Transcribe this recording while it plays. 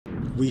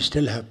we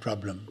still have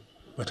problem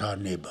with our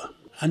neighbor.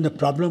 And the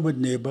problem with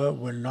neighbor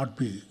will not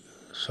be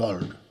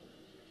solved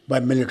by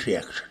military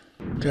action.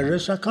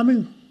 Terrorists are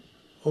coming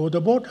over the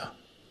border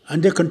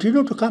and they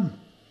continue to come.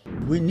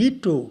 We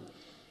need to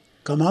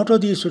come out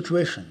of these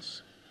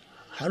situations.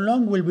 How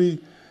long will we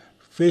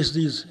face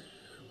these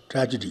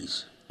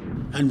tragedies?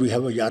 And we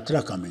have a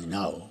yatra coming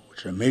now,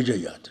 which is a major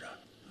yatra.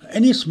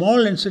 Any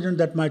small incident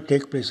that might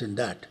take place in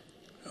that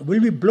will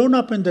be blown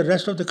up in the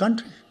rest of the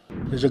country.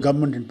 There's a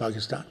government in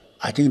Pakistan.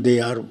 I think they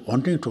are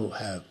wanting to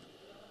have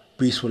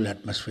peaceful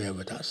atmosphere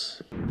with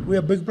us. We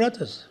are big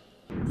brothers.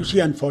 You see,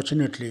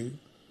 unfortunately,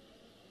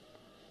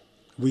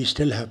 we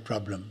still have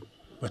problem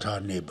with our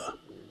neighbor.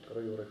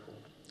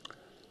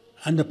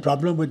 And the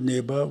problem with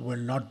neighbor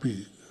will not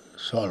be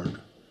solved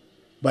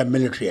by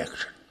military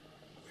action.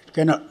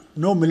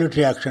 No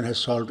military action has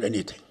solved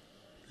anything.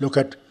 Look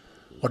at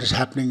what is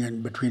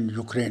happening between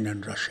Ukraine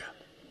and Russia.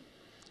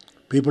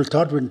 People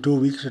thought in 2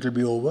 weeks it will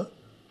be over.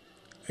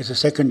 It's the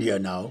second year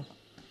now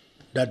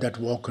that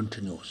war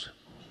continues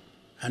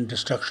and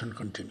destruction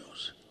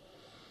continues.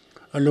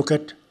 Look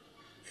at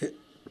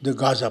the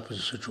Gaza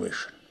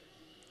situation.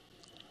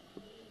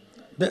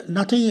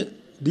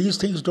 These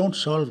things don't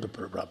solve the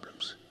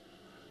problems.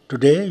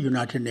 Today,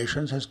 United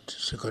Nations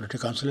Security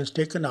Council has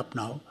taken up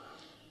now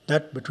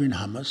that between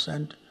Hamas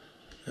and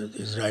the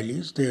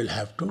Israelis, they will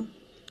have to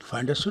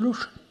find a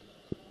solution.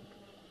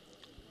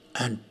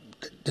 And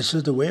this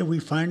is the way we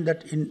find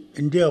that in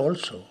India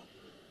also.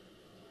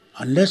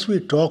 Unless we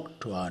talk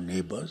to our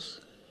neighbors,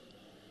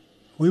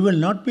 we will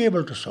not be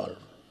able to solve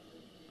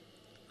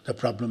the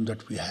problem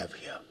that we have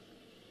here.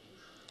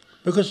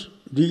 Because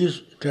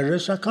these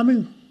terrorists are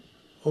coming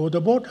over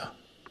the border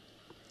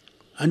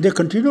and they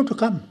continue to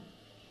come.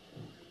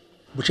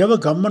 Whichever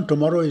government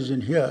tomorrow is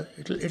in here,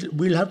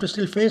 we'll have to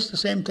still face the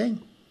same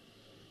thing.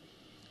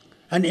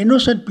 And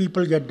innocent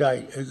people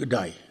die.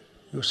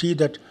 You see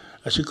that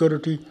a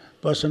security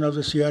person of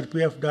the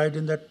CRPF died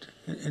in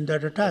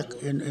that attack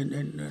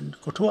in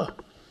Kotua,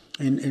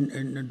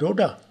 in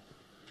Doda.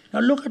 Now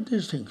look at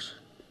these things.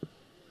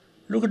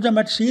 Look at them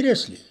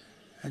seriously.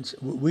 And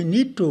we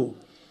need to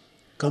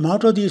come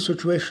out of these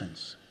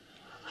situations.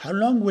 How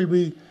long will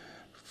we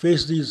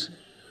face these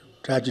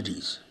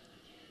tragedies?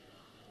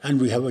 And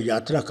we have a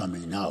yatra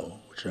coming now,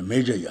 which is a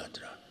major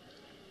yatra.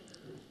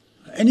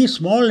 Any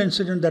small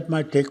incident that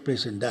might take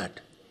place in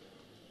that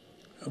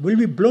will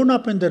be blown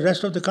up in the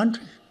rest of the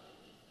country.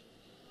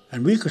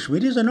 And we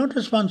Kashmiris are not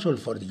responsible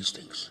for these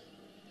things.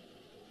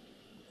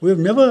 We have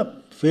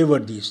never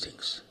favoured these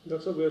things.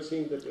 Also, we are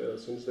seeing that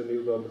since the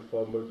new government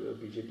formed,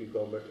 BJP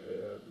government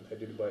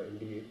headed by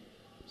NDA,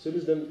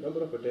 since the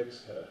number of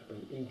attacks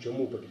happened in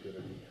Jammu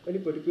particularly. Any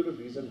particular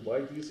reason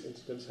why these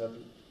incidents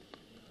happen?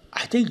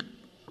 I think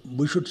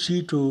we should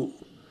see to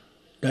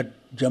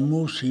that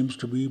Jammu seems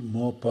to be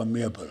more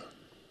permeable.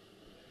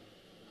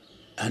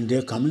 And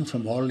they're coming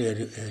from all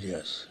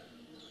areas.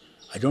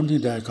 I don't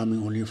think they are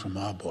coming only from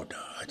our border.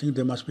 I think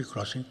they must be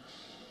crossing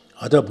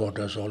other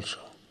borders also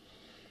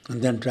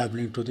and then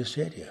traveling to this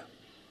area.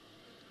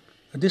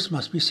 This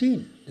must be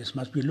seen. This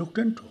must be looked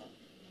into.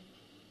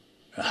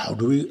 How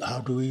do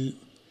we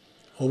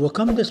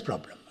overcome this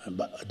problem?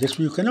 This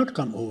we cannot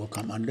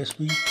overcome unless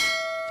we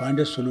find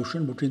a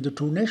solution between the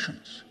two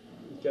nations.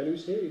 Can you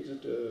say, is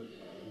it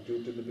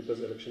due to because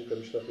Election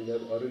Commission of India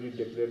have already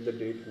declared the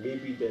date,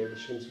 maybe the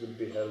elections will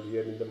be held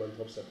here in the month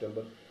of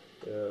September?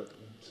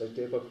 Such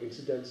type of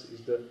incidents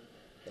is the...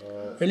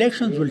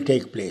 Elections will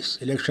take place.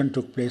 Election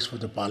took place for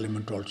the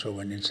parliament also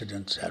when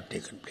incidents have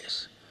taken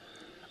place.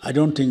 I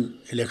don't think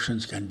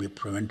elections can be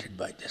prevented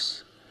by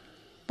this.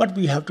 But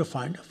we have to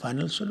find a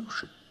final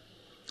solution.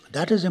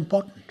 That is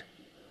important.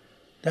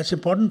 That's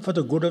important for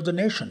the good of the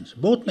nations,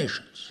 both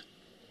nations.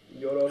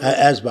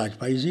 As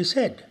Bajpayee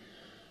said,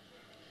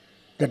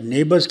 that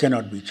neighbors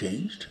cannot be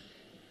changed,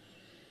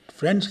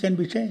 friends can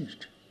be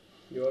changed.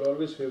 You are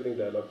always favouring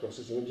dialogue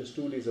process. Even just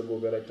 2 days ago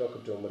when I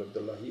talked to Amarnath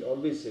Yatra, he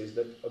always says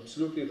that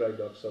absolutely right,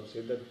 Dr. Saab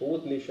said that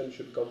both nations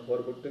should come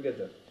forward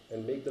together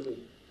and make the way.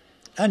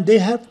 And they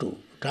have to.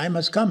 Time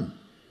has come.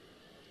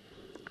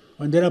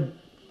 When there are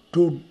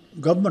two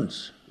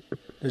governments,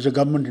 there's a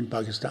government in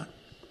Pakistan.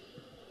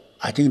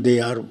 I think they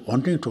are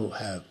wanting to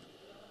have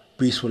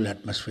peaceful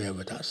atmosphere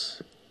with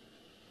us.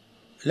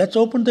 Let's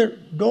open the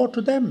door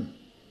to them.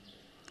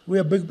 We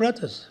are big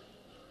brothers.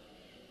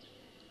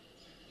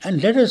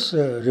 And let us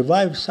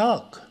revive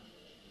SAARC.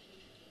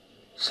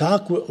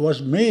 SAARC was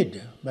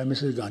made by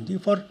Mrs. Gandhi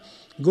for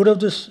good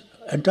of this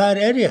entire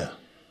area.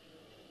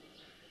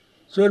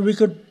 So that we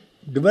could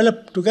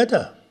develop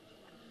together.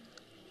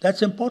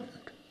 That's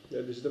important.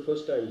 Yeah, this is the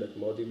first time that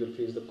Modi will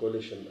face the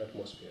coalition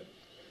atmosphere.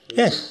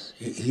 Yes,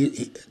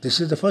 this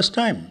is the first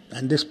time.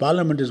 And this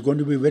parliament is going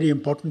to be a very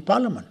important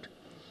parliament.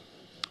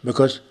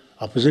 Because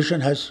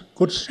opposition has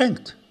good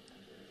strength.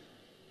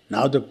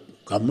 Now the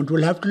government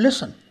will have to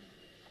listen.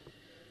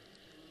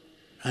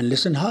 And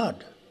listen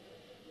hard.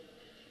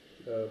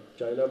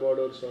 China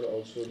borders are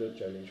also the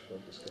challenge for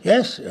this country.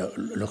 Yes,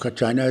 look at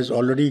China has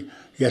already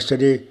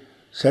yesterday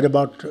said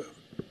about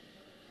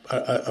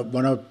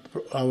one of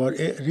our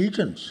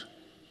regions.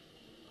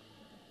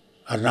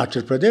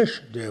 Arunachal Pradesh,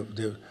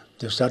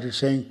 they've started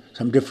saying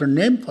some different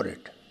name for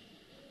it.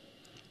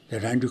 They're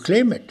trying to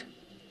claim it.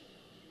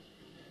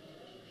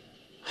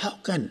 How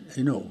can,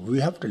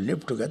 we have to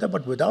live together,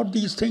 but without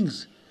these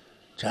things,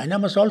 China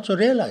must also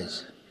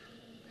realize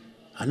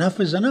enough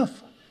is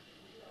enough.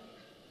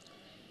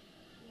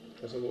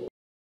 So